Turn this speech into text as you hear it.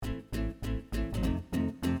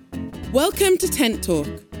Welcome to Tent Talk,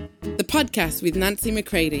 the podcast with Nancy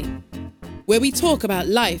McCready, where we talk about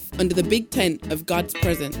life under the big tent of God's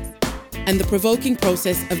presence and the provoking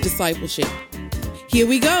process of discipleship. Here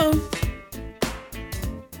we go.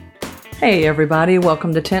 Hey everybody,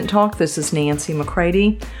 welcome to Tent Talk. This is Nancy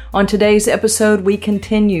McCready. On today's episode, we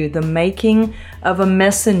continue the making of a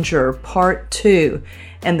messenger, part 2.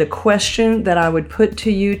 And the question that I would put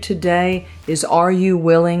to you today is, are you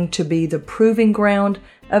willing to be the proving ground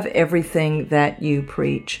of everything that you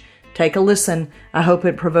preach? Take a listen. I hope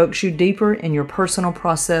it provokes you deeper in your personal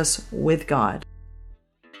process with God.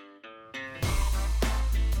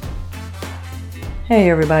 Hey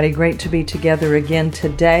everybody, great to be together again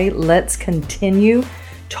today. Let's continue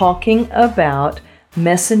talking about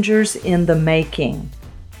messengers in the making,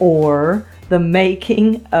 or the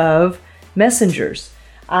making of messengers.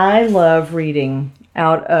 I love reading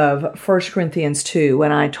out of 1 Corinthians 2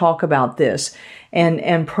 when I talk about this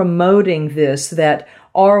and promoting this, that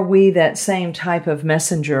are we that same type of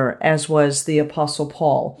messenger as was the Apostle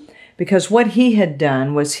Paul? Because what he had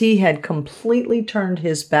done was he had completely turned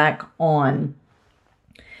his back on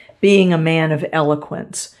being a man of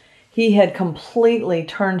eloquence. He had completely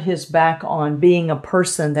turned his back on being a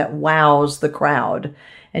person that wows the crowd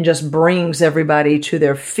and just brings everybody to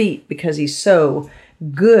their feet because he's so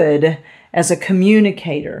good as a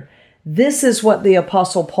communicator. This is what the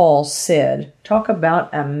Apostle Paul said. Talk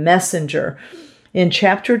about a messenger. In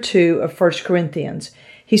chapter 2 of 1 Corinthians,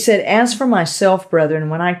 he said, "As for myself, brethren,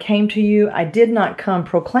 when I came to you, I did not come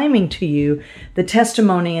proclaiming to you the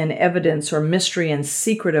testimony and evidence or mystery and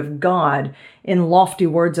secret of God in lofty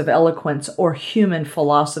words of eloquence or human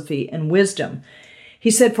philosophy and wisdom." He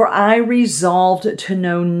said, "For I resolved to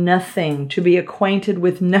know nothing, to be acquainted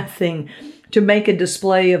with nothing, to make a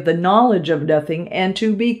display of the knowledge of nothing, and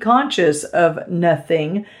to be conscious of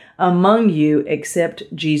nothing among you except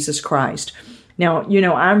Jesus Christ." Now,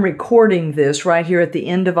 I'm recording this right here at the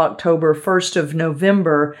end of October, 1st of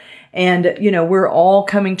November, and, we're all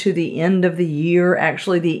coming to the end of the year,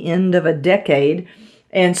 actually the end of a decade.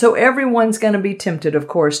 And so everyone's going to be tempted, of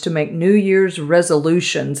course, to make New Year's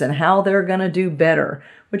resolutions and how they're going to do better,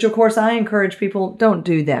 which, of course, I encourage people, don't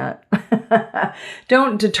do that.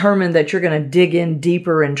 Don't determine that you're going to dig in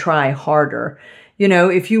deeper and try harder.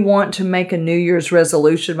 If you want to make a New Year's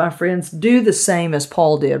resolution, my friends, do the same as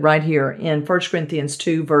Paul did right here in 1 Corinthians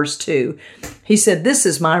 2, verse 2. He said, "This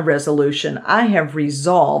is my resolution. I have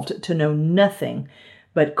resolved to know nothing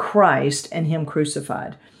but Christ and Him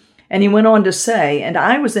crucified." And he went on to say, "And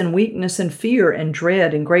I was in weakness and fear and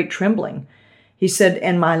dread and great trembling." He said,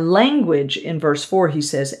 "And my language," in verse 4, he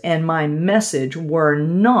says, "and my message were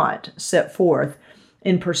not set forth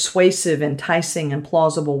in persuasive, enticing, and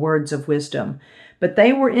plausible words of wisdom, but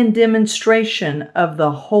they were in demonstration of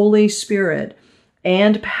the Holy Spirit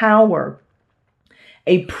and power,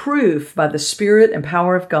 a proof by the Spirit and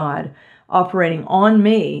power of God operating on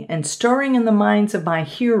me and stirring in the minds of my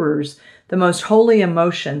hearers the most holy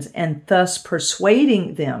emotions, and thus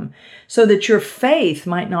persuading them, so that your faith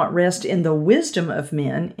might not rest in the wisdom of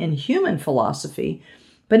men, in human philosophy,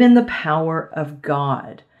 but in the power of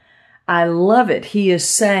God." I love it. He is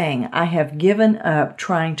saying, I have given up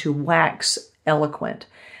trying to wax eloquent.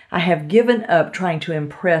 I have given up trying to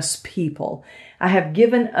impress people. I have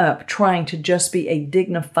given up trying to just be a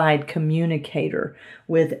dignified communicator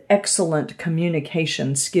with excellent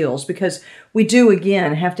communication skills, because we do,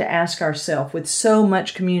 again, have to ask ourselves, with so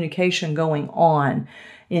much communication going on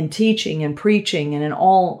in teaching and preaching and in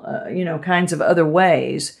all, kinds of other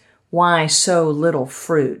ways, why so little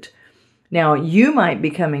fruit? Now, you might be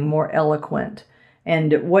becoming more eloquent,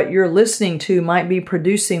 and what you're listening to might be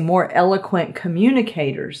producing more eloquent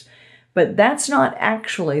communicators, but that's not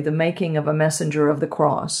actually the making of a messenger of the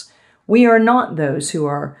cross. We are not those who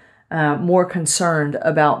are more concerned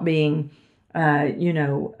about being,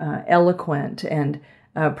 eloquent and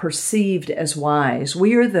perceived as wise.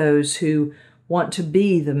 We are those who want to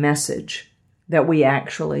be the message that we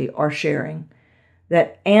actually are sharing.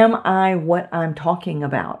 That, am I what I'm talking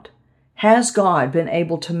about? Has God been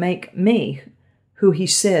able to make me who He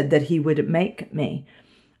said that He would make me?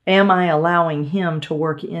 Am I allowing Him to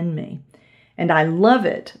work in me? And I love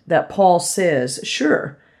it that Paul says,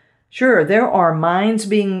 sure, there are minds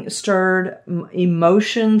being stirred,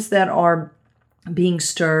 emotions that are being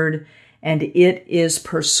stirred, and it is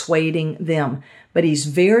persuading them. But he's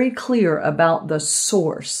very clear about the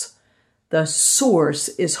source. The source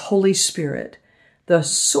is Holy Spirit. The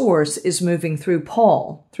source is moving through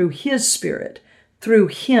Paul, through his Spirit, through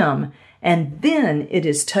him, and then it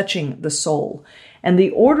is touching the soul. And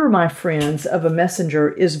the order, my friends, of a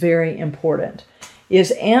messenger is very important.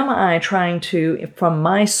 is, am I trying to, from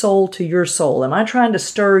my soul to your soul, am I trying to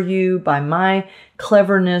stir you by my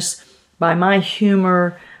cleverness, by my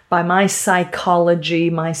humor, by my psychology,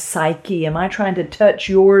 my psyche? Am I trying to touch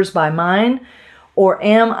yours by mine? Or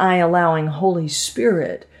am I allowing Holy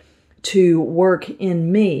Spirit to work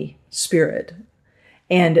in me, spirit?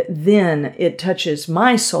 And then it touches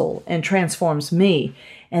my soul and transforms me.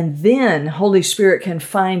 And then Holy Spirit can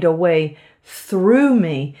find a way through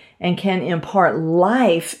me and can impart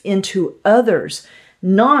life into others,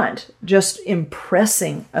 not just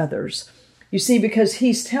impressing others. You see, because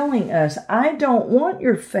He's telling us, I don't want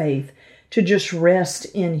your faith to just rest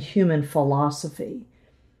in human philosophy.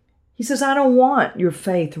 He says, I don't want your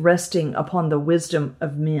faith resting upon the wisdom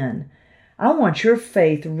of men. I want your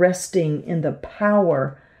faith resting in the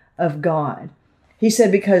power of God. He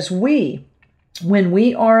said, because when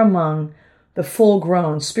we are among the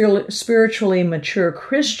full-grown, spiritually mature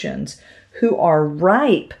Christians who are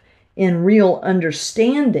ripe in real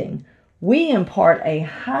understanding, we impart a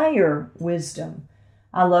higher wisdom.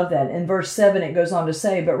 I love that. In verse 7, it goes on to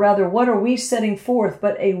say, but rather, what are we setting forth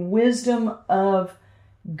but a wisdom of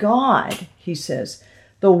God, he says.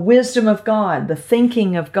 The wisdom of God, the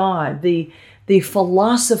thinking of God, the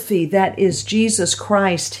philosophy that is Jesus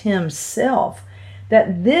Christ Himself,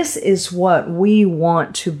 that this is what we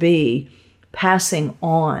want to be passing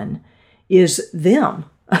on, is them,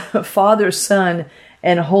 Father, Son,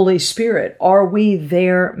 and Holy Spirit. Are we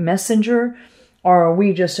their messenger, or are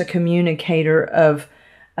we just a communicator of,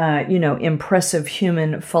 impressive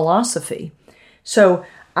human philosophy? So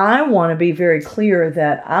I want to be very clear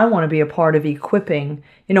that I want to be a part of equipping.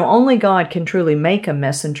 Only God can truly make a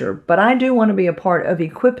messenger, but I do want to be a part of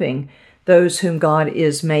equipping those whom God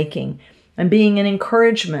is making and being an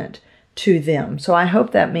encouragement to them. So I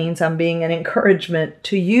hope that means I'm being an encouragement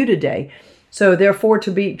to you today. So therefore,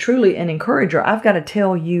 to be truly an encourager, I've got to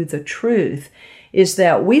tell you the truth, is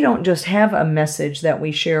that we don't just have a message that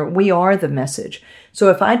we share, we are the message. So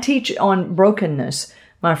if I teach on brokenness,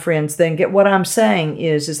 my friends, then get what I'm saying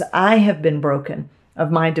is I have been broken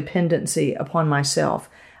of my dependency upon myself.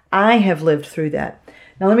 I have lived through that.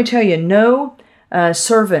 Now let me tell you, no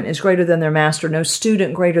servant is greater than their master, no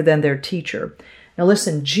student greater than their teacher. Now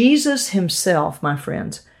listen, Jesus Himself, my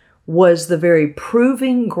friends, was the very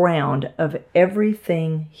proving ground of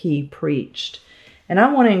everything He preached. And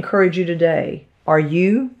I want to encourage you today, are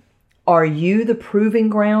you the proving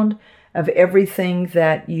ground of everything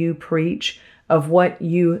that you preach? Of what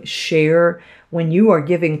you share when you are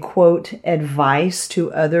giving, quote, advice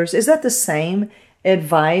to others? Is that the same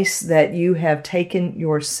advice that you have taken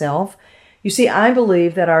yourself? You see, I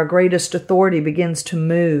believe that our greatest authority begins to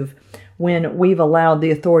move when we've allowed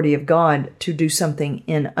the authority of God to do something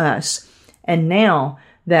in us. And now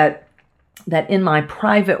that in my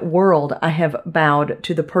private world I have bowed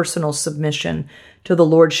to the personal submission to the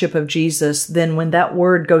Lordship of Jesus, then when that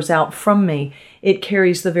word goes out from me, it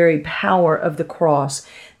carries the very power of the cross.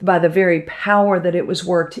 By the very power that it was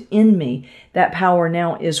worked in me, that power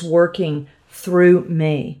now is working through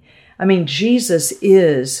me. I mean, Jesus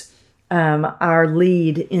is our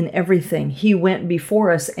lead in everything. He went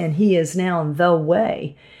before us, and He is now the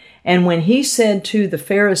way. And when He said to the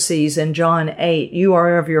Pharisees in John 8, you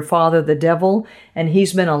are of your father the devil, and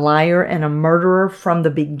he's been a liar and a murderer from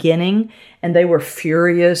the beginning, and they were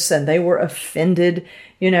furious and they were offended,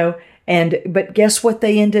 but guess what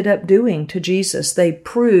they ended up doing to Jesus? They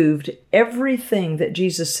proved everything that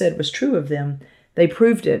Jesus said was true of them. They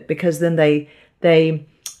proved it, because then they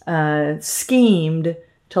schemed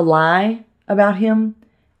to lie about Him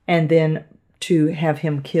and then to have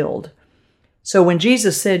Him killed. So when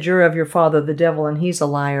Jesus said, you're of your father the devil, and he's a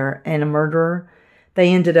liar and a murderer, they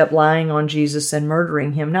ended up lying on Jesus and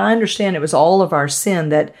murdering Him. Now, I understand it was all of our sin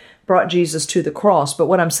that brought Jesus to the cross, but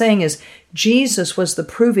what I'm saying is Jesus was the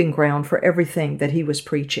proving ground for everything that He was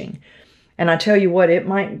preaching. And I tell you what, it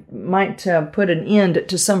might put an end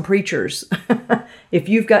to some preachers if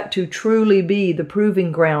you've got to truly be the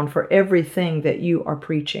proving ground for everything that you are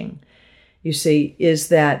preaching. You see, is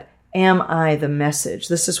that, am I the message?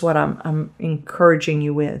 This is what I'm encouraging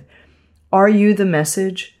you with. Are you the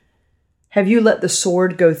message? Have you let the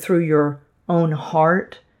sword go through your own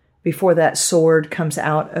heart before that sword comes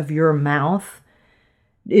out of your mouth?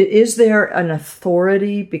 Is there an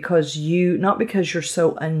authority not because you're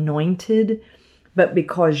so anointed, but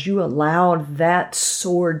because you allowed that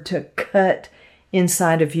sword to cut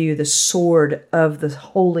inside of you, the sword of the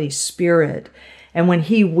Holy Spirit? And when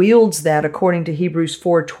He wields that, according to Hebrews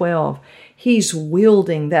 4:12, He's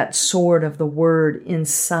wielding that sword of the Word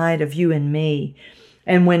inside of you and me.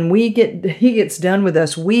 And when He gets done with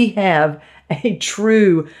us, we have a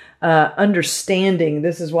true understanding.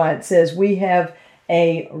 This is why it says we have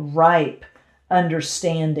a ripe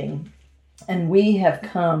understanding. And we have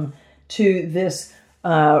come to this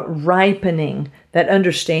ripening. That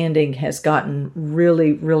understanding has gotten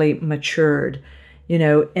really, really matured,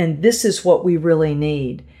 and this is what we really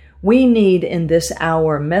need. We need in this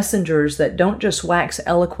hour messengers that don't just wax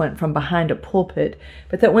eloquent from behind a pulpit,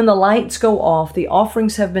 but that when the lights go off, the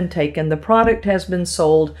offerings have been taken, the product has been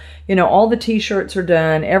sold, all the t-shirts are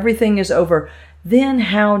done, everything is over. Then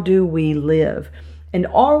how do we live? And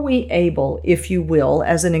are we able, if you will,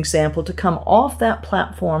 as an example, to come off that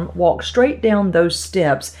platform, walk straight down those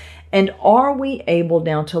steps, and are we able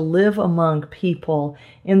now to live among people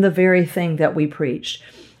in the very thing that we preached?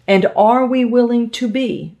 And are we willing to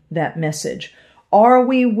be that message? Are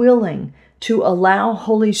we willing to allow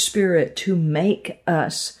Holy Spirit to make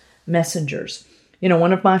us messengers?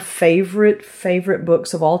 One of my favorite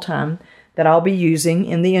books of all time that I'll be using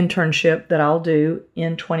in the internship that I'll do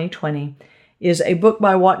in 2020 is a book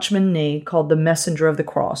by Watchman Nee called The Messenger of the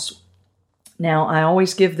Cross. Now, I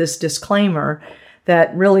always give this disclaimer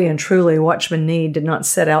that really and truly Watchman Nee did not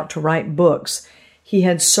set out to write books. He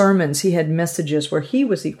had sermons, he had messages where he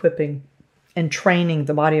was equipping and training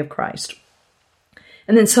the body of Christ.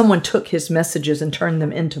 And then someone took his messages and turned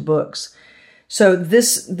them into books. So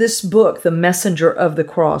this book, The Messenger of the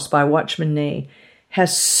Cross by Watchman Nee,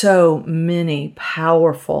 has so many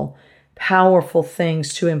powerful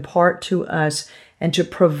things to impart to us and to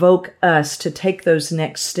provoke us to take those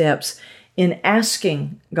next steps in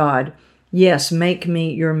asking God, yes, make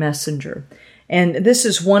me your messenger. And this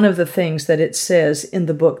is one of the things that it says in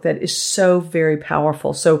the book that is so very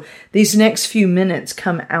powerful. So these next few minutes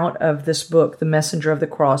come out of this book, The Messenger of the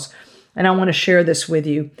Cross, and I want to share this with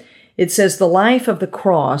you. It says, the life of the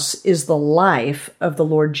cross is the life of the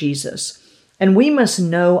Lord Jesus, and we must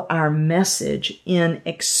know our message in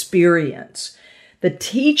experience. The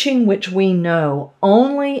teaching which we know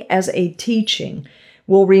only as a teaching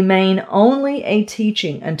will remain only a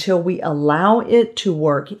teaching until we allow it to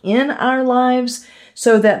work in our lives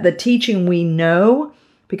so that the teaching we know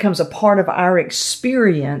becomes a part of our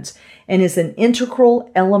experience and is an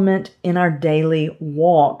integral element in our daily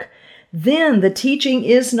walk. Then the teaching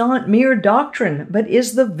is not mere doctrine, but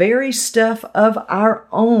is the very stuff of our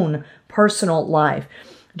own personal life.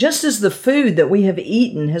 Just as the food that we have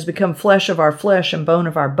eaten has become flesh of our flesh and bone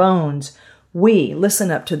of our bones, we,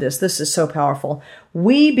 listen up to this, this is so powerful,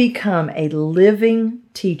 we become a living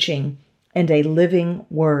teaching and a living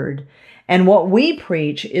word. And what we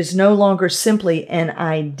preach is no longer simply an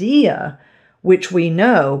idea which we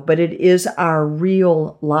know, but it is our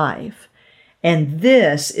real life. And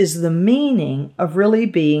this is the meaning of really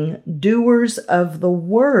being doers of the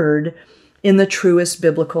word in the truest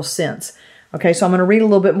biblical sense. Okay, so I'm going to read a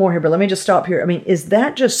little bit more here, but let me just stop here. I mean, is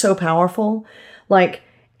that just so powerful?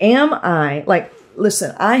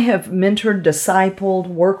 Listen, I have mentored, discipled,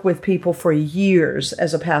 worked with people for years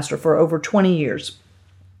as a pastor, for over 20 years.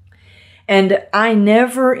 And I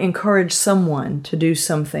never encouraged someone to do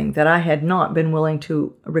something that I had not been willing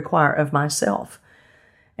to require of myself.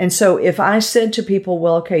 And so if I said to people,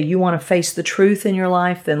 well, okay, you want to face the truth in your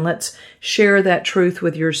life, then let's share that truth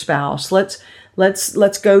with your spouse.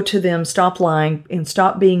 Let's go to them, stop lying and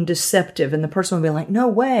stop being deceptive. And the person will be like, no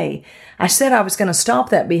way. I said I was going to stop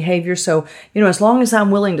that behavior. So, as long as I'm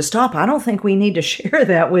willing to stop, I don't think we need to share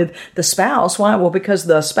that with the spouse. Why? Well, because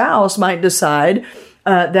the spouse might decide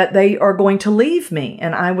that they are going to leave me.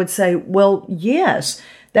 And I would say, well, yes,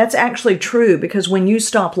 that's actually true, because when you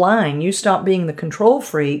stop lying, you stop being the control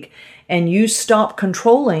freak and you stop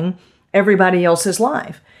controlling everybody else's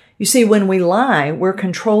life. You see, when we lie, we're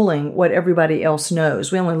controlling what everybody else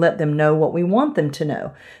knows. We only let them know what we want them to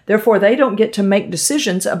know. Therefore, they don't get to make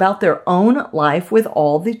decisions about their own life with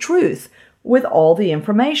all the truth, with all the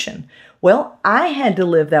information. Well, I had to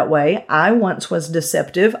live that way. I once was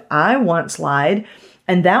deceptive. I once lied.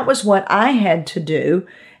 And that was what I had to do.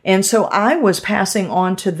 And so I was passing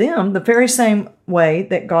on to them the very same way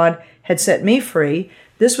that God had set me free.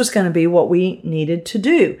 This was going to be what we needed to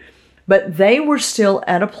do. But they were still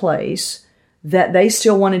at a place that they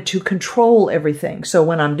still wanted to control everything. So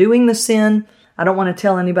when I'm doing the sin, I don't want to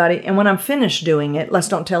tell anybody. And when I'm finished doing it, let's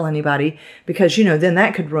don't tell anybody, because, then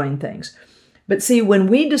that could ruin things. But see, when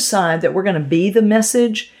we decide that we're going to be the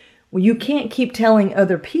message, well, you can't keep telling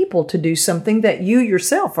other people to do something that you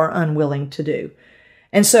yourself are unwilling to do.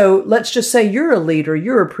 And so let's just say you're a leader,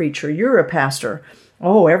 you're a preacher, you're a pastor.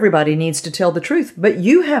 Oh, everybody needs to tell the truth, but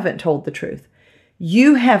you haven't told the truth.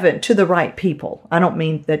 You haven't to the right people. I don't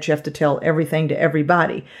mean that you have to tell everything to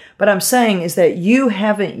everybody, but I'm saying is that you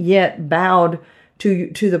haven't yet bowed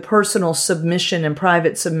to the personal submission and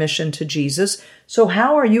private submission to Jesus. So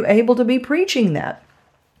how are you able to be preaching that?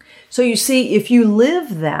 So you see, if you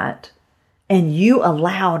live that and you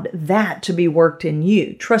allowed that to be worked in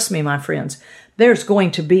you, trust me, my friends, there's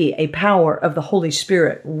going to be a power of the Holy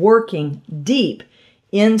Spirit working deep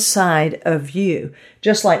inside of you.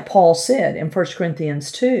 Just like Paul said in 1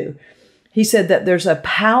 Corinthians 2, he said that there's a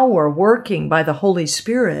power working by the Holy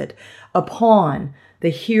Spirit upon the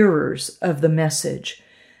hearers of the message.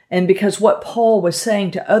 And because what Paul was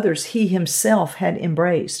saying to others, he himself had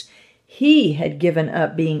embraced. He had given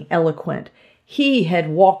up being eloquent. He had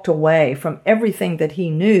walked away from everything that he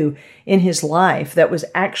knew in his life that was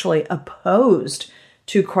actually opposed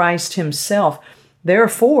to Christ himself.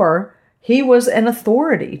 Therefore, he was an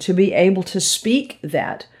authority to be able to speak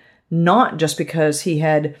that, not just because he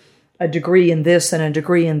had a degree in this and a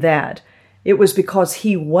degree in that. It was because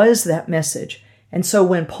he was that message. And so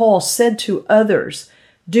when Paul said to others,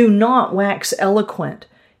 do not wax eloquent,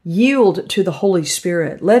 yield to the Holy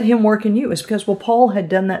Spirit, let him work in you, it's because, well, Paul had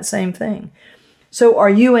done that same thing. So are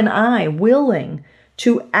you and I willing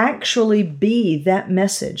to actually be that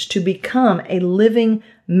message, to become a living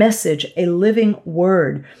message, a living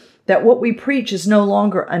word, that what we preach is no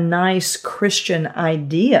longer a nice Christian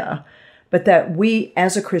idea, but that we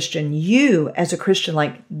as a Christian, you as a Christian,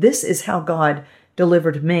 like, this is how God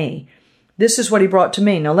delivered me. This is what he brought to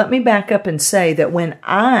me. Now, let me back up and say that when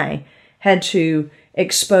I had to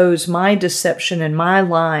expose my deception and my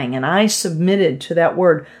lying, and I submitted to that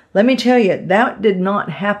word, let me tell you, that did not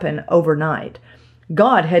happen overnight.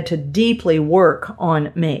 God had to deeply work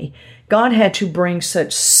on me. God had to bring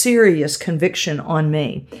such serious conviction on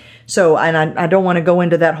me. So, and I don't want to go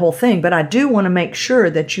into that whole thing, but I do want to make sure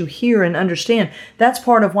that you hear and understand that's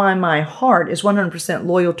part of why my heart is 100%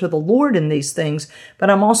 loyal to the Lord in these things, but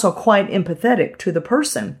I'm also quite empathetic to the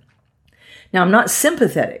person. Now, I'm not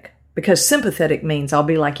sympathetic, because sympathetic means I'll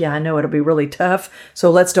be like, yeah, I know it'll be really tough, so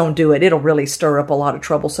let's don't do it. It'll really stir up a lot of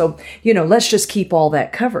trouble. So, let's just keep all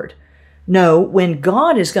that covered. No, when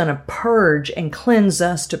God is going to purge and cleanse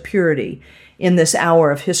us to purity in this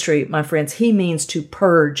hour of history, my friends, he means to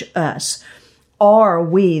purge us. Are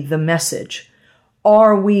we the message?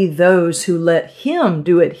 Are we those who let him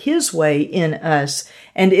do it his way in us?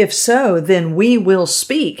 And if so, then we will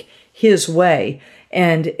speak his way.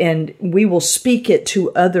 And we will speak it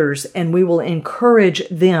to others, and we will encourage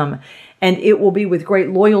them, and it will be with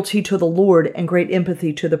great loyalty to the Lord and great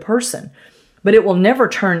empathy to the person. But it will never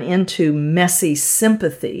turn into messy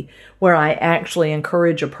sympathy, where I actually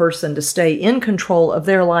encourage a person to stay in control of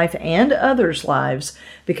their life and others' lives,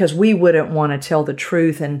 because we wouldn't want to tell the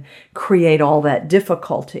truth and create all that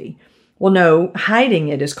difficulty. Well, no, hiding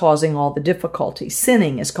it is causing all the difficulty.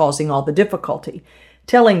 Sinning is causing all the difficulty.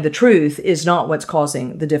 Telling the truth is not what's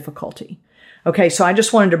causing the difficulty. Okay, so I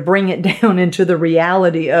just wanted to bring it down into the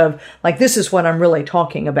reality of, like, this is what I'm really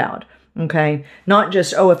talking about. Okay, not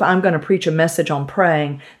just, if I'm going to preach a message on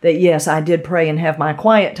praying, that yes, I did pray and have my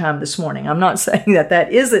quiet time this morning. I'm not saying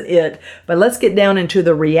that isn't it, but let's get down into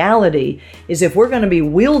the reality is if we're going to be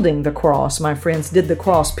wielding the cross, my friends, did the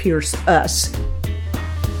cross pierce us?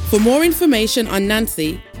 For more information on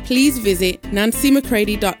Nancy, please visit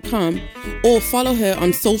nancymccready.com or follow her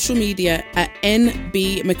on social media at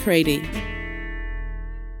NBMcCready.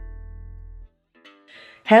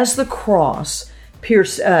 Has the cross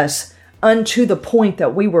pierced us unto the point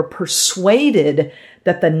that we were persuaded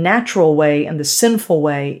that the natural way and the sinful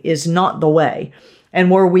way is not the way?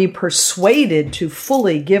 And were we persuaded to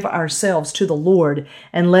fully give ourselves to the Lord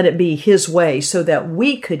and let it be his way so that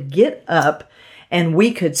we could get up and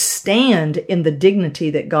we could stand in the dignity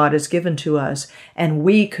that God has given to us, and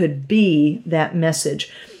we could be that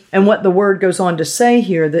message? And what the word goes on to say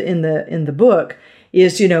here in the book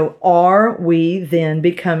is, are we then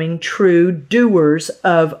becoming true doers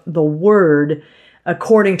of the word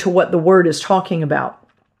according to what the word is talking about?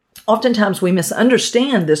 Oftentimes we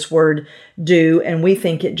misunderstand this word do, and we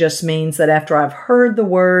think it just means that after I've heard the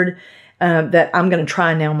word, that I'm going to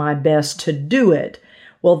try now my best to do it.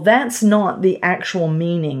 Well, that's not the actual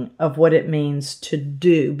meaning of what it means to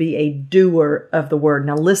do, be a doer of the word.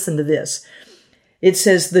 Now listen to this. It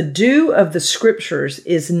says, the do of the scriptures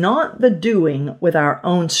is not the doing with our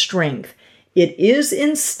own strength. It is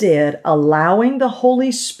instead allowing the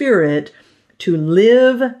Holy Spirit to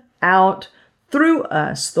live out through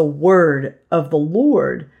us the word of the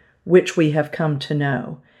Lord, which we have come to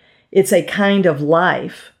know. It's a kind of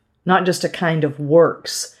life, not just a kind of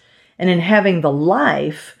works. And in having the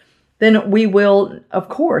life, then we will, of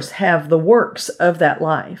course, have the works of that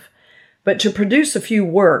life. But to produce a few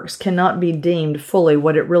works cannot be deemed fully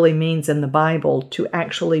what it really means in the Bible to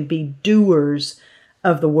actually be doers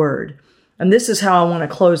of the word. And this is how I want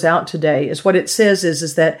to close out today, is what it says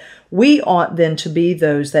is that we ought then to be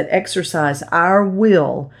those that exercise our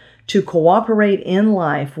will to cooperate in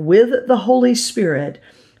life with the Holy Spirit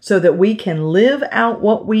so that we can live out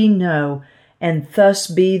what we know and thus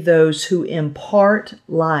be those who impart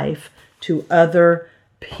life to other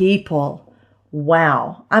people.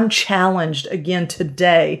 Wow. I'm challenged again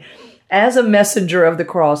today. As a messenger of the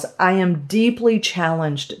cross, I am deeply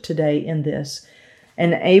challenged today in this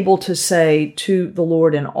and able to say to the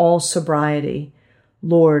Lord in all sobriety,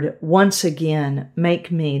 Lord, once again,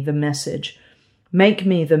 make me the message. Make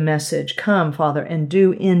me the message. Come, Father, and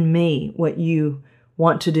do in me what you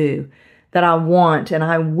want to do. That I want and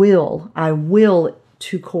I will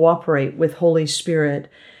to cooperate with Holy Spirit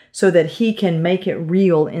so that He can make it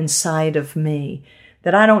real inside of me.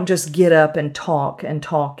 That I don't just get up and talk and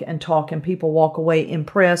talk and talk and people walk away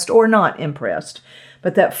impressed or not impressed.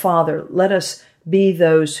 But that, Father, let us be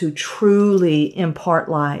those who truly impart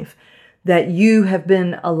life. That you have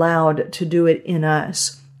been allowed to do it in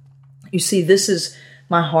us. You see, this is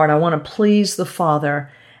my heart. I want to please the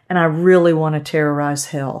Father, and I really want to terrorize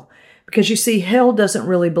hell. Because you see, hell doesn't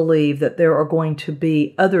really believe that there are going to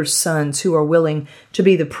be other sons who are willing to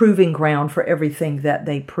be the proving ground for everything that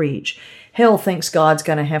they preach. Hell thinks God's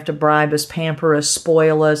going to have to bribe us, pamper us,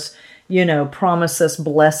 spoil us, promise us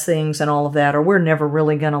blessings and all of that, or we're never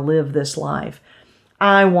really going to live this life.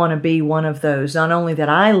 I want to be one of those, not only that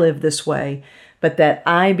I live this way, but that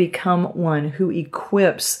I become one who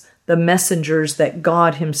equips the messengers that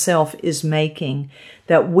God Himself is making,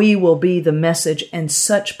 that we will be the message and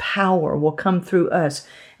such power will come through us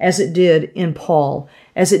as it did in Paul,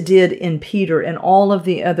 as it did in Peter and all of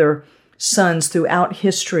the other sons throughout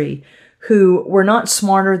history who were not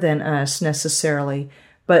smarter than us necessarily,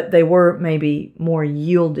 but they were maybe more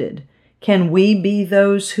yielded. Can we be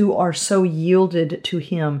those who are so yielded to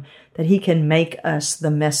Him that He can make us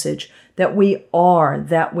the message, that we are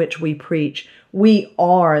that which we preach? We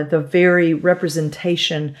are the very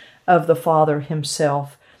representation of the Father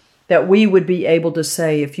Himself, that we would be able to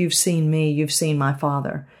say, if you've seen me, you've seen my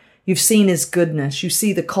Father. You've seen His goodness. You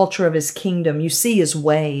see the culture of His kingdom. You see His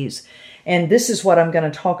ways. And this is what I'm going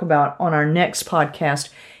to talk about on our next podcast,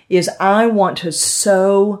 is I want to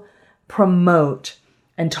so promote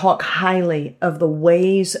and talk highly of the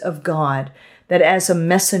ways of God, that as a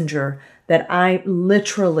messenger, that I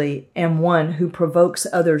literally am one who provokes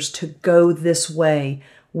others to go this way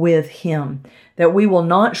with Him. That we will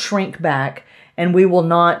not shrink back and we will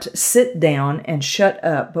not sit down and shut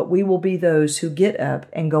up, but we will be those who get up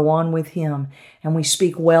and go on with Him. And we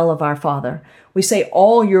speak well of our Father. We say,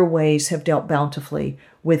 all your ways have dealt bountifully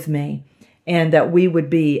with me. And that we would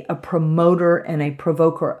be a promoter and a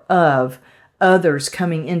provoker of others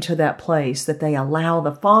coming into that place, that they allow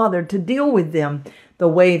the Father to deal with them the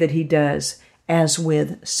way that He does as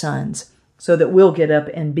with sons, so that we'll get up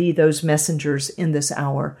and be those messengers in this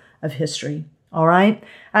hour of history. All right?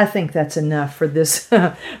 I think that's enough for this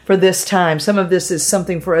for this time. Some of this is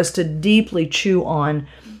something for us to deeply chew on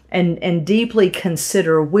and deeply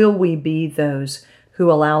consider. Will we be those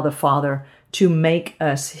who allow the Father to make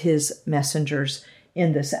us His messengers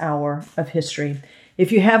in this hour of history?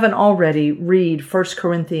 If you haven't already, read 1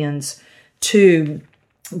 Corinthians 2,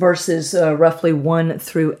 verses roughly 1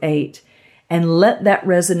 through 8, and let that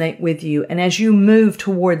resonate with you. And as you move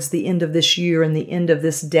towards the end of this year and the end of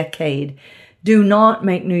this decade, do not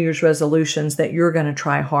make New Year's resolutions that you're going to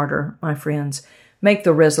try harder, my friends. Make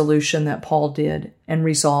the resolution that Paul did and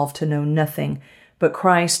resolve to know nothing but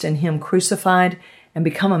Christ and Him crucified, and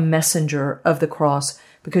become a messenger of the cross,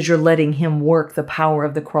 because you're letting Him work the power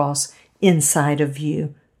of the cross inside of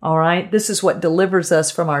you. All right? This is what delivers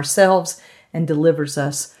us from ourselves and delivers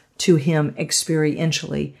us to Him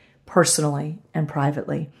experientially, personally, and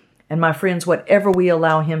privately. And my friends, whatever we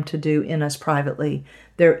allow Him to do in us privately,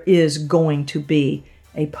 there is going to be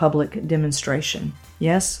a public demonstration.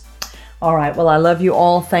 Yes? All right. Well, I love you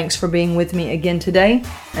all. Thanks for being with me again today.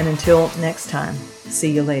 And until next time,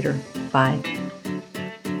 see you later. Bye.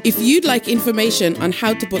 If you'd like information on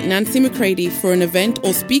how to book Nancy McCready for an event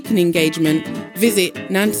or speaking engagement, visit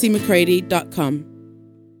nancymccready.com.